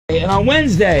And on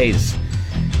Wednesdays,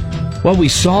 well, we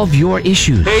solve your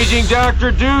issues. Paging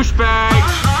Dr. Douchebag.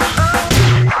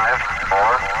 5,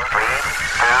 4, 3,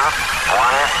 2,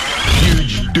 1.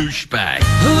 Huge douchebag.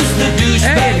 Who's the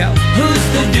douchebag? There you go. Who's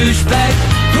the douchebag?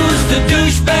 Who's the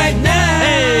douchebag now?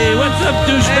 Hey, what's up,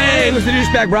 douchebag? Hey, what's the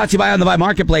douchebag? Brought to you by On the Buy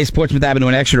Marketplace, Portsmouth Avenue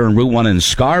in Exeter, and Route 1 in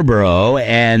Scarborough.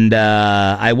 And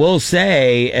I will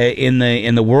say, in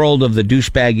the world of the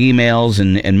douchebag emails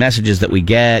and messages that we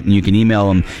get, and you can email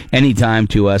them anytime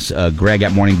to us, Greg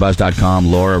at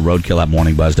morningbuzz.com, Laura, roadkill at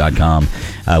morningbuzz.com.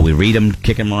 We read them,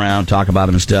 kick them around, talk about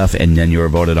them and stuff, and then you're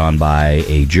voted on by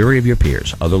a jury of your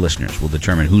peers. Other listeners will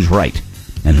determine who's right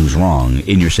and who's wrong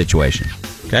in your situation.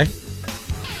 Okay?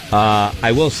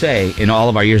 I will say, in all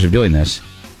of our years of doing this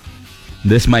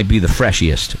might be the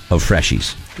freshiest of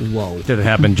freshies. Whoa. Did it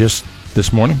happen just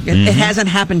this morning? It hasn't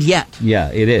happened yet.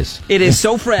 Yeah, it is. It is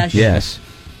so fresh. Yes.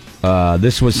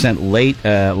 This was sent late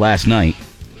last night,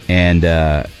 and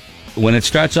when it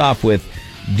starts off with,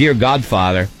 Dear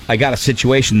Godfather, I got a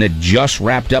situation that just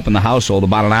wrapped up in the household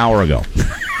about an hour ago.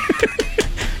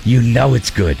 You know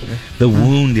it's good. The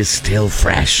wound is still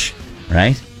fresh,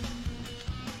 right?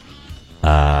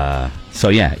 So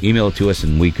yeah, email it to us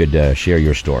and we could share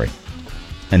your story.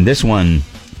 And this one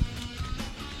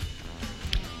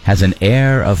has an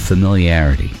air of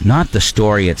familiarity. Not the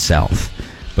story itself,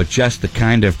 but just the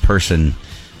kind of person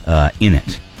in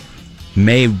it.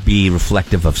 May be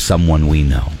reflective of someone we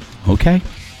know. Okay?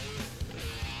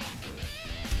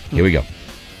 Here we go.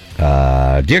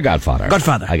 Dear Godfather.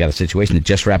 Godfather. I got a situation that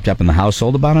just wrapped up in the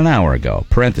household about an hour ago.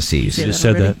 Parentheses. You just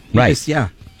said that. Right. Yeah.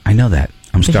 I know that.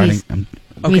 I'm starting.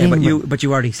 Okay, but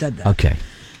you already said that. Okay.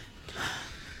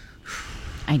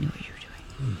 I knew what you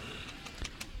were doing.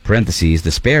 Parentheses,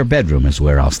 the spare bedroom is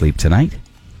where I'll sleep tonight.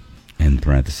 End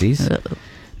parentheses.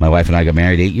 My wife and I got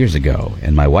married 8 years ago,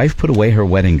 and my wife put away her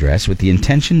wedding dress with the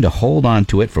intention to hold on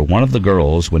to it for one of the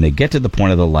girls when they get to the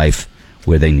point of their life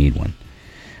where they need one.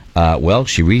 Well,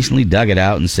 she recently dug it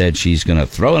out and said she's going to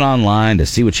throw it online to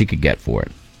see what she could get for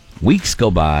it. Weeks go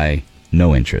by,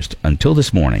 no interest, until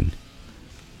this morning.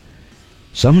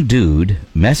 Some dude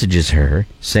messages her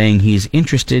saying he's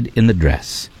interested in the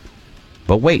dress.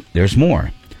 But wait, there's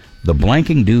more. The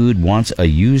blanking dude wants a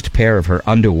used pair of her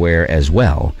underwear as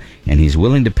well, and he's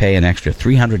willing to pay an extra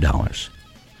 $300.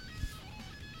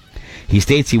 He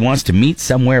states he wants to meet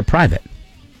somewhere private.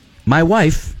 My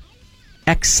wife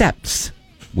accepts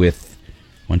with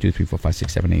 1, 2, 3, 4, 5,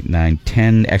 6, 7, 8, 9,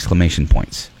 10 exclamation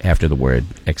points after the word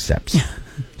accepts.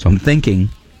 So I'm thinking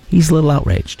he's a little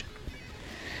outraged.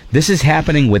 This is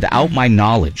happening without my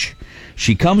knowledge.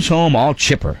 She comes home all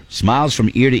chipper, smiles from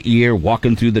ear to ear,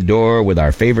 walking through the door with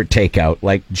our favorite takeout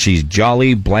like she's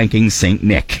jolly blanking St.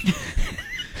 Nick.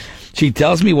 She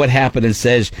tells me what happened and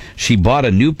says she bought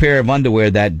a new pair of underwear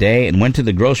that day and went to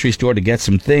the grocery store to get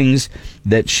some things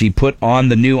that she put on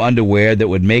the new underwear that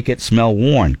would make it smell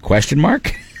worn. Question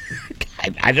mark?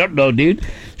 I don't know, dude.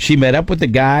 She met up with the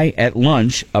guy at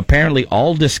lunch, apparently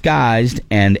all disguised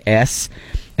and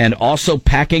also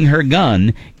packing her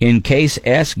gun in case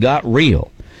S got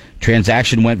real.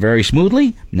 Transaction went very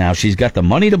smoothly. Now she's got the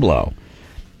money to blow.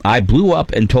 I blew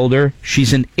up and told her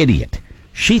she's an idiot.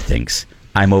 She thinks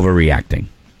I'm overreacting.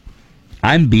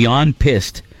 I'm beyond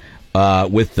pissed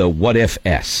with the what if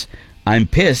S. I'm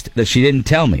pissed that she didn't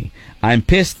tell me. I'm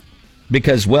pissed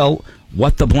because, well,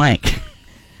 what the blank?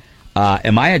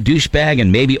 Am I a douchebag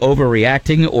and maybe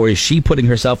overreacting, or is she putting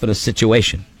herself in a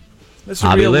situation? That's a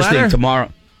I'll be real listening letter?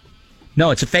 tomorrow.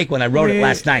 No, it's a fake one. I wrote it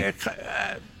last night.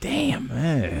 Damn.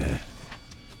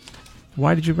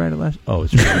 Why did you write it last? Oh,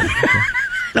 it's right. Okay.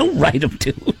 Don't write them,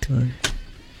 dude. Right.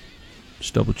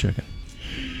 Just double checking.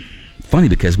 Funny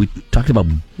because we talked about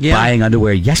buying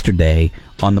underwear yesterday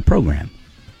on the program.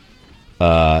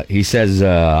 He says,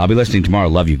 I'll be listening tomorrow.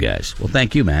 Love you guys. Well,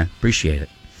 thank you, man. Appreciate it.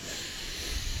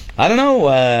 I don't know.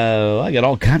 I got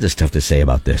all kinds of stuff to say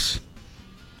about this.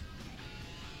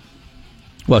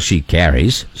 Well, she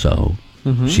carries, so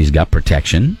she's got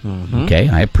protection. Okay,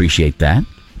 I appreciate that.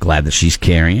 Glad that she's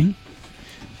carrying.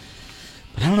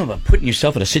 But I don't know about putting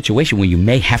yourself in a situation where you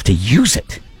may have to use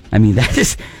it. I mean, that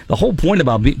is the whole point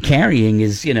about carrying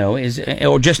is,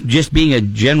 or just being a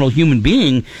general human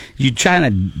being. You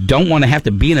don't want to have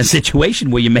to be in a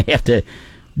situation where you may have to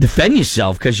defend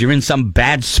yourself because you're in some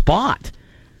bad spot.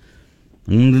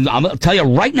 I'm going to tell you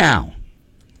right now.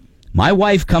 My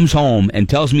wife comes home and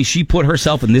tells me she put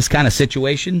herself in this kind of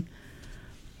situation.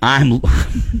 I'm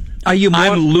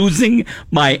losing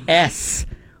my S.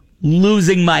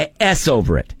 Losing my S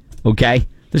over it. Okay?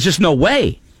 There's just no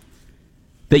way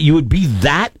that you would be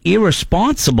that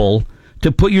irresponsible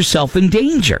to put yourself in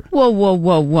danger.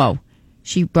 Whoa.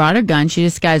 She brought her gun. She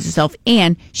disguised herself,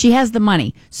 and she has the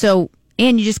money. So,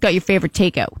 and you just got your favorite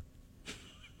takeout.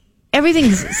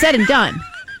 Everything's said and done.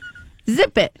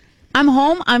 Zip it. I'm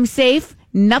home. I'm safe.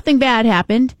 Nothing bad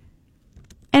happened.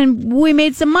 And we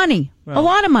made some money. A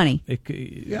lot of money. If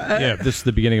this is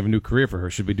the beginning of a new career for her.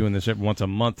 Should be doing this once a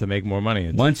month to make more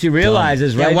money. Once you realize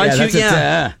it's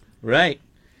right. Right.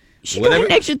 She got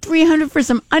an extra $300 for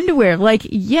some underwear. Like,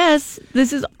 yes,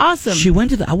 this is awesome. She went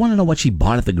to I want to know what she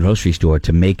bought at the grocery store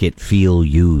to make it feel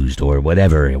used or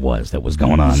whatever it was that was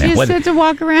going on there. She just had to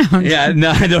walk around. Yeah,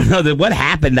 no, I don't know what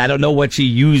happened. I don't know what she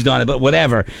used on it, but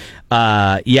whatever.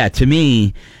 To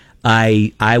me,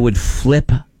 I would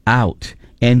flip out.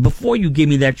 And before you give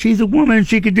me that, she's a woman,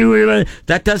 she could do it.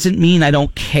 That doesn't mean I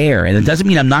don't care. And it doesn't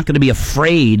mean I'm not going to be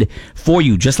afraid for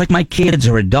you. Just like my kids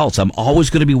are adults, I'm always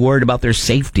going to be worried about their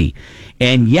safety.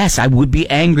 And yes, I would be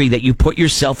angry that you put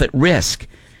yourself at risk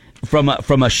from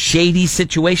a shady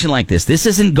situation like this. This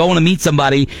isn't going to meet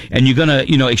somebody and you're going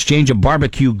to, exchange a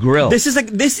barbecue grill.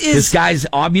 This guy's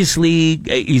obviously,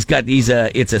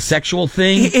 it's a sexual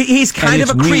thing. He's kind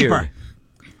of a creeper. Weird.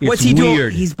 What's he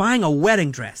doing? He's buying a wedding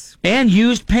dress and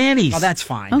used panties. Oh, that's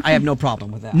fine. Okay. I have no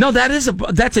problem with that. No, that's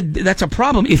a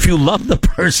problem. If you love the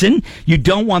person, you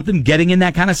don't want them getting in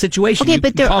that kind of situation. Okay,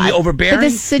 but call me overbearing. But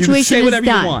this situation you can say whatever is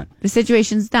done. You want. The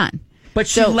situation's done. But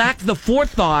she lacked the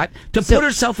forethought to put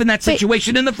herself in that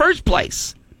situation in the first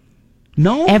place.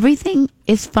 No, everything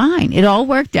is fine. It all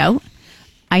worked out.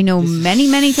 I know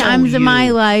many times in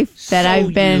my life that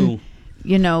I've been,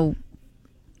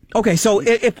 Okay, so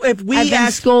if I've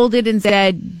been scolded and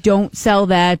said, "Don't sell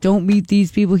that. Don't meet these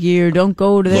people here. Don't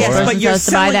go to this person's house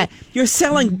to buy that." You're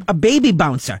selling a baby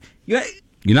bouncer. You're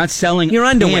not selling your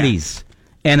underwear. Panties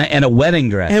and a wedding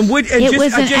dress. And it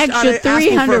was an extra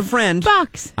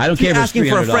 $300. I don't care if it's asking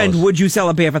for a friend. Would you sell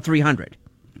a pair for $300?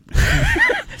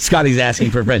 Scotty's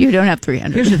asking for a friend. You don't have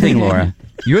 $300. Here's the thing, Laura.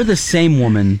 You're the same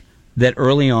woman that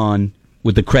early on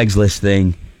with the Craigslist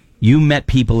thing, you met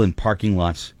people in parking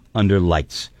lots under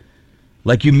lights.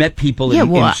 Like you met people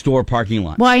in store parking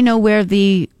lots. Well, I know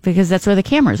because that's where the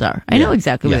cameras are. I know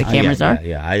exactly where the cameras are.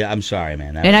 Yeah, I'm sorry,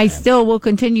 man. I still will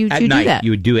continue to do that.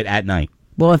 You would do it at night.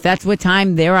 Well, if that's what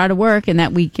time they're out of work and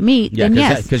that we can meet, then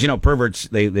yes. Because perverts,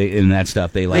 they in that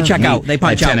stuff, they check out. They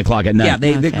punch at out 10 o'clock at night. Yeah,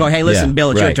 they go, hey, listen, Bill,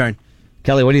 it's your turn.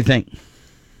 Kelly, what do you think?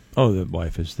 Oh, the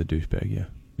wife is the douchebag, yeah.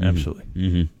 Mm-hmm. Absolutely.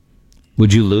 Mm-hmm.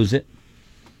 Would you lose it?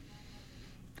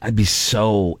 I'd be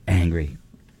so angry.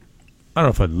 I don't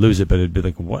know if I'd lose it, but it'd be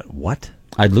like, what?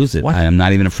 I'd lose it. What? I am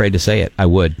not even afraid to say it. I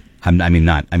would. I wouldn't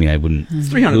it's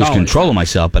 $300. lose control of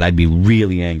myself, but I'd be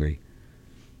really angry.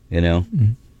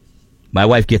 Mm-hmm. My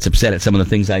wife gets upset at some of the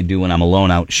things I do when I'm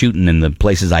alone out shooting in the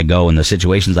places I go and the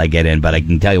situations I get in, but I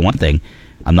can tell you one thing.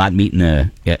 I'm not meeting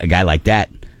a guy like that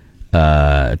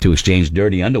to exchange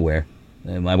dirty underwear.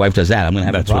 My wife does that. I'm going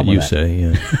to have a problem with that. That's what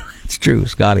you say, yeah. It's true.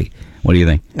 Scotty, what do you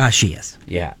think? She is.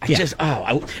 Yeah. Here's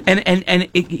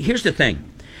the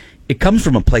thing. It comes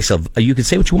from a place of, you can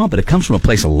say what you want, but it comes from a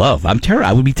place of love. I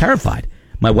would be terrified.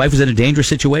 My wife was in a dangerous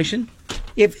situation.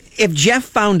 If Jeff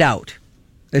found out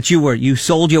that you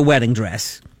sold your wedding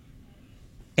dress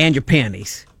and your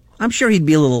panties, I'm sure he'd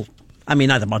be a little,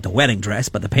 not about the wedding dress,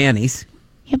 but the panties.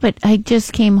 Yeah, but I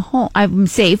just came home. I'm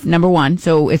safe, number one,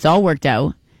 so it's all worked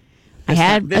out. I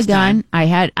had a gun.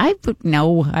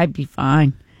 I'd be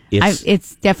fine.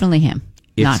 It's definitely him,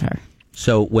 not her.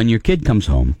 So when your kid comes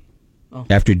home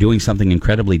after doing something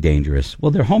incredibly dangerous,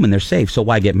 well, they're home and they're safe, so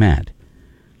why get mad?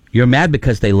 You're mad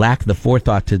because they lack the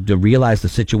forethought to realize the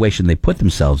situation they put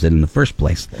themselves in the first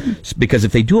place. Because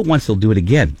if they do it once, they'll do it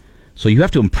again. So you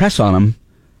have to impress on them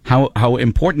how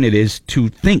important it is to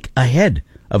think ahead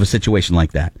of a situation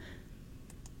like that.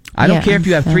 I don't care if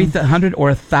you have $300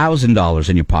 or $1,000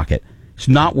 in your pocket. It's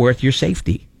not worth your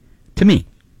safety, to me.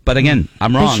 But again,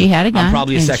 I'm wrong. But she had a gun. I'm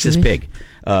probably a sexist pig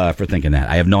for thinking that.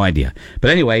 I have no idea.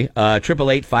 But anyway,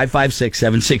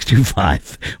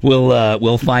 888-556-7625.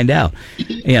 We'll find out.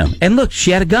 And look,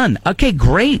 she had a gun. Okay,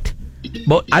 great.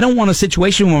 But I don't want a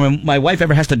situation where my wife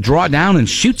ever has to draw down and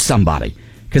shoot somebody,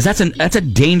 because that's a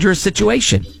dangerous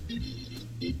situation.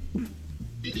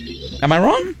 Am I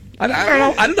wrong? I don't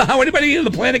know. I don't know how anybody on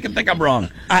the planet can think I'm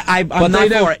wrong. I'm not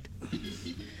for it.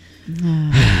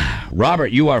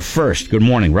 Robert, you are first. Good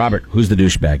morning, Robert. Who's the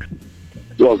douchebag?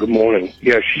 Well, good morning.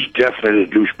 Yeah, she's definitely a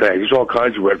douchebag. There's all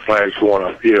kinds of red flags going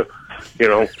up here.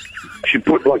 She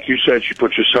like you said, she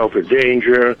puts herself in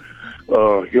danger.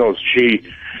 She,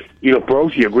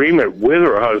 broke the agreement with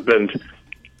her husband.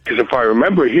 Because if I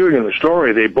remember hearing in the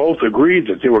story, they both agreed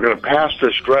that they were going to pass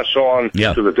this dress on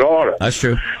to the daughter. That's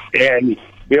true. And,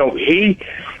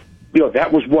 that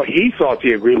was what he thought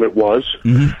the agreement was.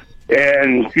 Mm-hmm.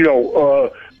 And,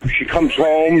 she comes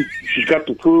home, she's got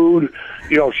the food,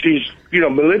 she's,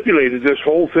 manipulated this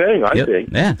whole thing, I think.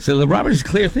 Yeah, so Robert is a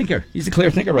clear thinker. He's a clear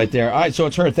thinker right there. All right, so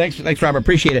it's her. Thanks, Robert.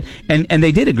 Appreciate it. And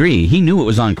they did agree. He knew it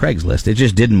was on Craigslist. It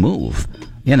just didn't move.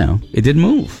 It didn't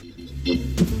move.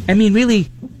 I mean,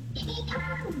 really,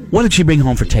 what did she bring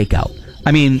home for takeout?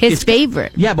 I mean, his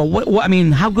favorite. Yeah, but what? I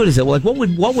mean, how good is it? Like,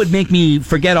 what would make me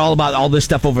forget all about all this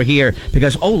stuff over here?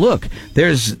 Because look,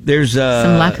 there's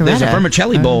a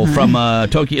vermicelli bowl from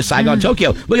Tokyo, Saigon,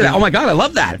 Tokyo. Look at that! Oh my God, I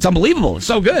love that! It's unbelievable. It's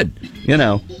so good.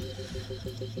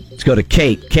 Let's go to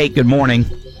Kate. Kate, good morning.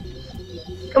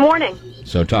 Good morning.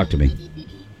 So talk to me.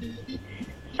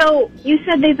 So you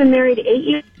said they've been married 8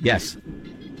 years. Yes.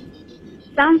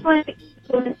 Sounds like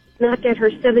woman not get her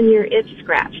 7-year itch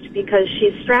scratched because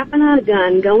she's strapping on a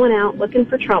gun, going out looking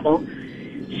for trouble.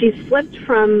 She's flipped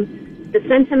from the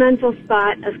sentimental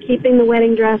spot of keeping the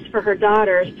wedding dress for her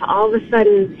daughters to all of a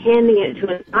sudden handing it to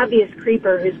an obvious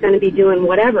creeper who's going to be doing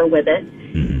whatever with it.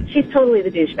 Mm-hmm. She's totally the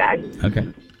douchebag. Okay.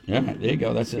 Yeah, there you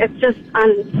go. That's it. It's just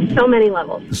on so many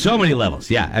levels. So many levels.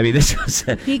 Yeah. I mean, this was...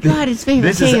 He got his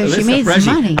favorite takeout. She made some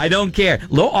money. I don't care.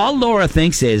 All Laura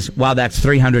thinks is, wow, that's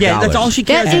 $300. Yeah, that's all she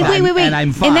cares about. Wait. And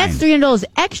I'm fine. And that's $300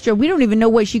 extra. We don't even know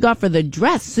what she got for the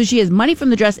dress. So she has money from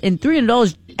the dress and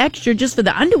 $300 extra just for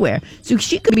the underwear. So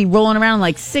she could be rolling around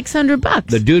like $600.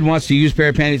 The dude wants to use a pair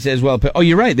of panties as well. Oh,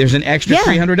 you're right. There's an extra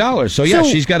 $300. So yeah,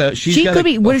 she's got a... She could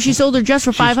be... What if she sold her dress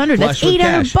for $500? That's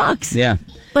 $800. Yeah.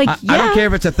 I don't care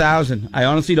if it's 1,000. I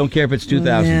honestly don't care if it's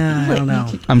 2,000. Yeah, I don't know.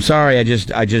 I'm sorry. I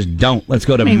just don't. Let's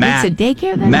go to Matt. Weeks of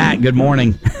daycare then? Matt, good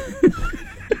morning.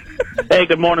 Hey,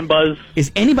 good morning, Buzz.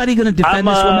 Is anybody going to defend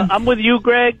this woman? I'm with you,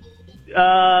 Greg.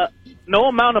 No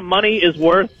amount of money is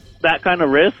worth that kind of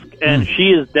risk, and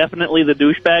she is definitely the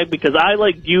douchebag because I,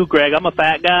 like you, Greg, I'm a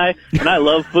fat guy, and I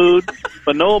love food,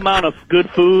 but no amount of good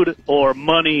food or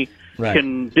money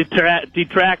can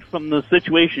detract from the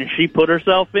situation she put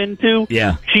herself into.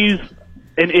 Yeah. She's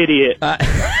an idiot.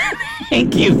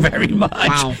 Thank you very much.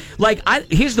 Wow.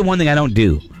 Here's the one thing I don't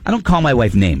do. I don't call my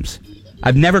wife names.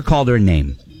 I've never called her a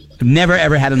name. I've never,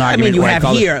 ever had an argument. I mean, you where have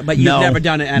I here, her, but you've never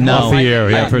done it at no, home.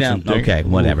 Okay,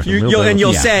 whatever.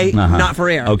 You'll say, not for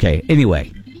air. Okay,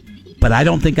 anyway. But I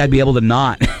don't think I'd be able to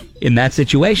not in that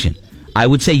situation. I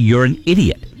would say you're an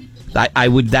idiot. I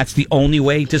would. That's the only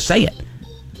way to say it.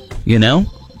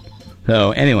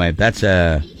 So anyway, that's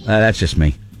just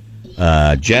me.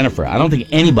 Jennifer, I don't think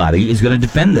anybody is going to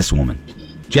defend this woman.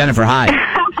 Jennifer, hi.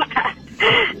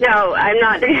 No, I'm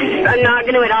not. I'm not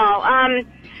going to at all.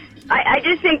 I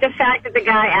just think the fact that the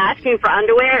guy asking for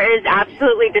underwear is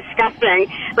absolutely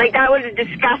disgusting. Like, that would have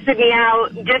disgusted me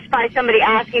out just by somebody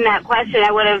asking that question.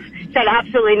 I would have said,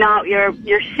 absolutely not,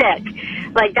 you're sick.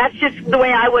 Like, that's just the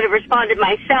way I would have responded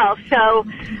myself. So,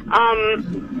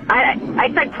 I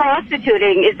think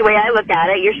prostituting is the way I look at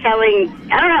it. You're selling,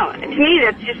 I don't know, to me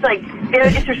that's just like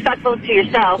very disrespectful to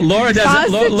yourself. Laura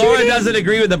doesn't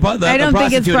agree with the I don't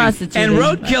think it's prostituting. And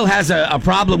Roadkill has a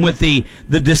problem with the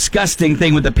disgusting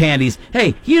thing with the panties.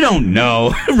 Hey, you don't know.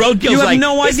 Roadkill's you have like,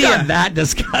 no idea. It's not that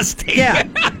disgusting. Yeah.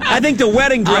 I think the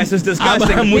wedding dress is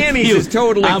disgusting. I'm panties is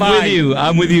totally fine.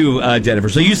 I'm with you, Jennifer.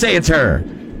 So you say it's her.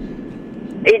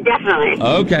 Definitely.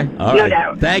 Okay. All right. No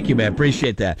doubt. Thank you, man.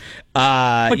 Appreciate that.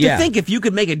 But to think if you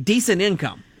could make a decent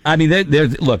income. I mean,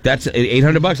 look, that's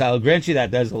 $800. I'll grant you that.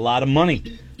 That's a lot of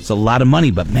money. It's a lot of money.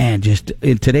 But, man, just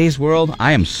in today's world,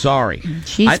 I am sorry.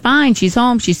 She's fine. She's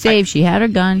home. She's safe. She had her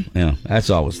gun. Yeah, that's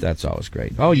always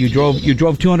great. Oh, you drove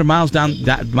 200 miles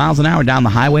an hour down the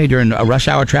highway during a rush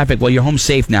hour traffic. Well, you're home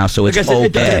safe now, so it's okay.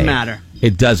 It doesn't matter.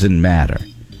 It doesn't matter.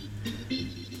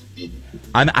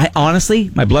 I honestly,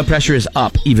 my blood pressure is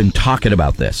up even talking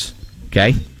about this.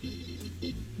 Okay?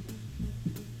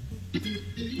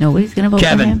 Nobody's going to vote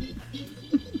Kevin. for him.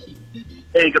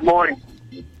 Hey, good morning.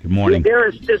 Good morning.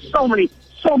 There's so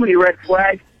many red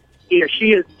flags here.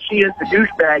 She is the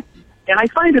douchebag, and I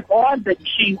find it odd that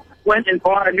she went and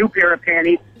bought a new pair of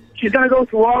panties. She's going to go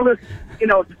through all this,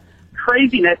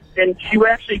 craziness, and she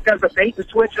actually does a bait and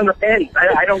switch on the panties.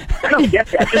 I don't get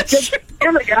that. Just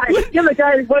give the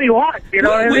guy what he wants. You know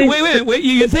what I mean? Wait.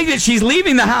 You think that she's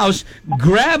leaving the house,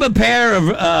 grab a pair of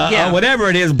whatever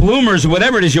it is, bloomers,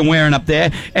 whatever it is you're wearing up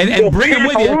there, and bring them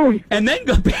with you, and then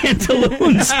go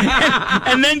pantaloons,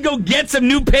 and then go get some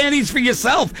new panties for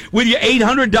yourself with your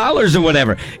 $800 or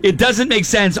whatever. It doesn't make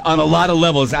sense on a lot of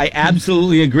levels. I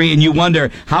absolutely agree, and you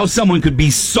wonder how someone could be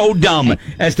so dumb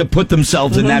as to put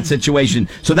themselves in that situation.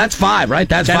 So that's 5, right?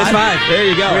 That's 5. That is 5. There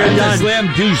you go. We're done.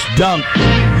 Slam douche dunk.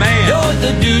 Man. You're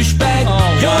the douchebag.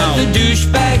 You're the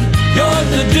douchebag. You're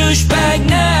the douchebag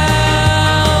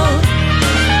now.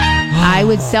 I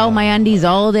would sell my undies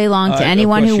all day long to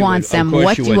anyone who wants them.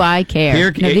 What do I care?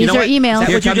 Here- Now, you these know are what? emails. Is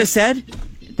that what you just said?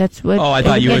 That's what. Oh, I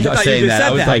thought you were I thought you saying just that. I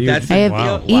said was that. like, that's I have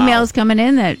wow. emails coming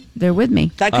in that they're with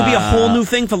me. That could be a whole new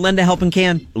thing for Linda Helping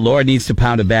Can. Laura needs to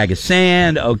pound a bag of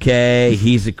sand. Okay,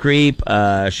 he's a creep.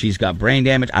 She's got brain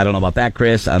damage. I don't know about that,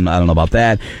 Chris. I don't know about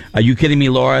that. Are you kidding me,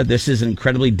 Laura? This is an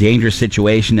incredibly dangerous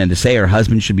situation, and to say her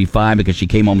husband should be fine because she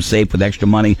came home safe with extra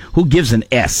money, who gives an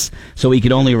S? So he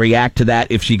can only react to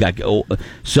that if she got.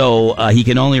 He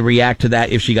can only react to that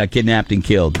if she got kidnapped and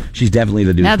killed. She's definitely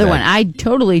the douchebag. Another one. I'd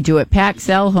totally do it. Pack,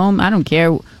 sell, home. I don't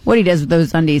care what he does with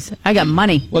those undies. I got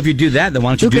money. Well, if you do that, then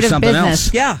why don't you do Lucrative something business.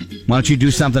 else? Yeah. Why don't you do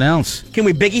something else? Can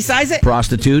we biggie size it?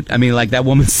 Prostitute. I mean, like that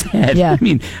woman said. Yeah. I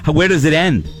mean, where does it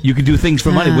end? You can do things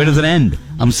for money. Where does it end?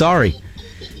 I'm sorry.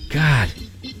 God,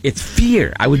 it's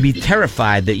fear. I would be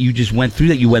terrified that you just went through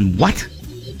that. You went, what?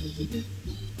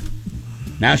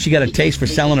 Now she got a taste for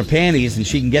selling her panties, and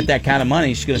she can get that kind of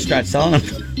money. She's going to start selling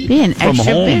them Be an from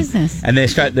extra home. business. And they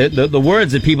start the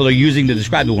words that people are using to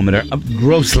describe the woman are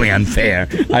grossly unfair.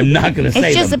 I'm not going to say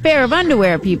It's just them. a pair of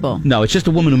underwear, people. No, it's just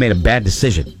a woman who made a bad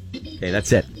decision. Okay,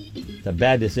 that's it. It's a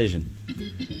bad decision.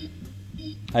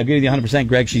 I agree with you 100%,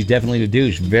 Greg. She's definitely the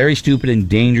douche. Very stupid and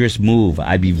dangerous move.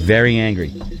 I'd be very angry.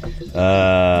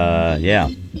 Yeah.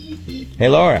 Hey,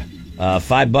 Laura,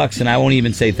 $5 and I won't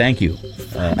even say thank you.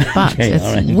 Bucks. Okay, It's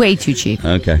all right. way too cheap.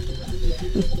 Okay.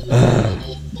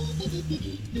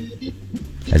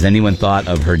 Has anyone thought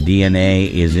of her DNA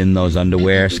is in those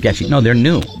underwear? Sketchy. No, they're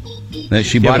new.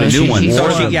 She bought a but new she- one. she-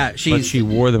 So But she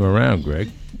wore them around, Greg.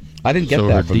 I didn't get So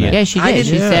that her from DNA that. Yeah, she I did.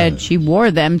 She didn't- said she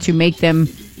wore them to make them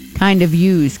kind of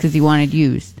used because he wanted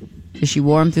used. So she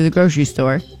wore them through the grocery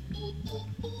store.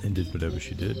 And did whatever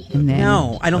she did. And then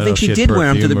No, I don't I think know she she had did wear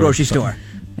them to the perfume or grocery something. store.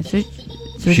 That's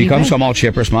what She he comes read. home all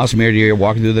chipper, smiles from ear to ear,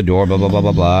 walking through the door, blah, blah, blah,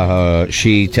 blah, blah.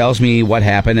 She tells me what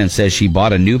happened and says she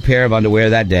bought a new pair of underwear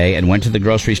that day and went to the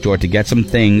grocery store to get some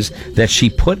things that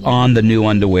she put on the new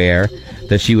underwear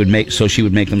that she would make, so she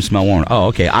would make them smell warm. Oh,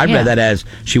 okay. I Yeah. read that as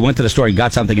she went to the store and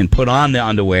got something and put on the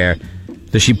underwear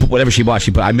that she put, whatever she bought, she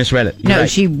put. I misread it. You're No, right.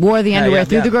 she wore the Yeah, underwear yeah,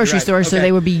 through yeah, the grocery right, store so okay.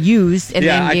 they would be used. And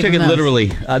Yeah, then I gave took it them those.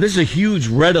 literally. This is a huge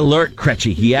red alert,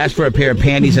 Cretchy. He asked for a pair of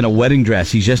panties and a wedding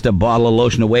dress. He's just a bottle of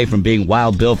lotion away from being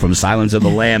Wild Bill from Silence of the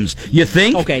Lambs. You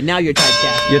think? Okay, now you're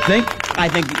typecast. You think? I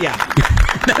think, yeah.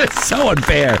 That's so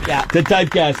unfair. Yeah. To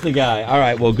typecast the guy. All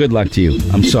right, well, good luck to you.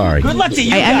 I'm sorry. Good luck to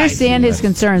you I guys. understand his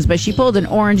concerns, but she pulled an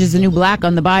orange is the new black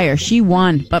on the buyer. She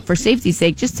won, but for safety's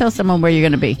sake, just tell someone where you're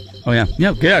going to be. Oh, yeah.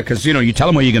 Yeah, because, you tell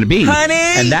them where you're going to be. Honey!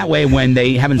 And that way, when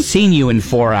they haven't seen you in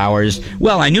 4 hours,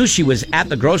 well, I knew she was at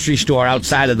the grocery store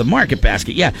outside of the market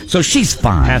basket. Yeah, so she's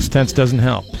fine. Past tense doesn't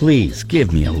help. Please,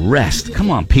 give me a rest.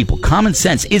 Come on, people. Common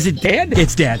sense. Is it dead?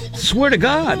 It's dead. Swear to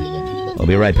God. I'll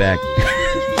be right back.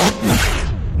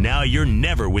 Now you're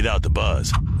never without the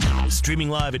buzz. Streaming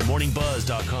live at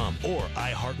morningbuzz.com or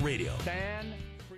iHeartRadio.